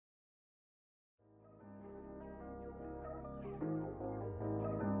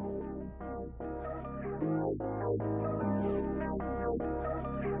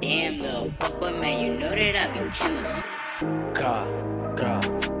Damn, little fuckboy, man, you know that I be killing shit. Gra, gra,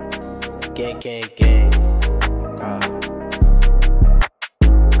 gang, gang, gang. Gra,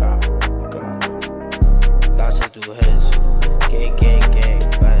 gra, gra. Dancers do hits. Gang, gang, gang.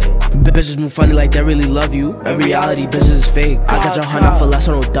 Bitches move funny like they really love you. In reality, bitches is fake. I got your hand out for less,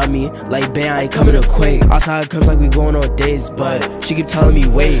 so don't dummy. Like, bang, I ain't coming to quake. Outside cribs like we going on dates, but she keep telling me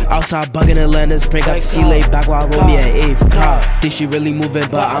wait. Outside bugging Atlanta, spray got the sea laid back while I roll me at 8th. Think she really moving,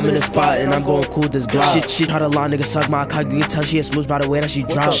 but I'm in the spot and I'm going cool with this Glock. She try to lie, nigga suck my cock. You can tell she is smooth by the way that she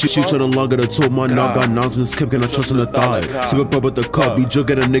drops. She try to log at a toe, my knock got nines in the skip, can I trust in the thigh? Sip up at the cup, he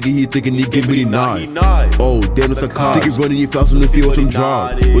joke at a nigga, he thinking he give me 9. Oh, damn, it's the car. Think he running, he fast on the field, watch him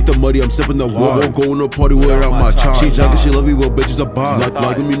drive. With the muddy, I'm sipping the water. Won't go in a party without my child. She jacking, she love you, but bitches a boss.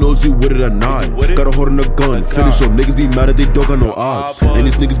 Like when me knows you with it or not. Got a hold on the gun, finish so niggas be mad that they don't got no odds. And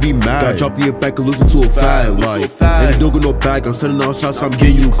these niggas be mad. Got dropped in your back and losing to a fag. Like, and they don't got no bag. I'm sending out shots, I'm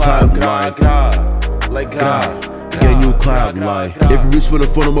getting you clap. Like, getting you clap. Like, if you reach for the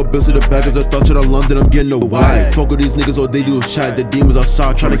phone, I'ma build to the back. If I thought you in London, I'm getting away. Fuck with these niggas, all they do is chat. The demons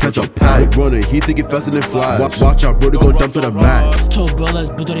outside trying to catch a pack. Running, he think he faster than fly. Watch out, bro, they gon' dump to the max. Told bro, let's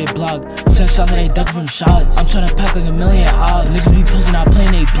build they block. Send shots and they duck from shots. I'm tryna pack like a million odds. Niggas be pushing out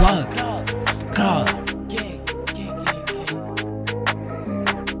playing they block.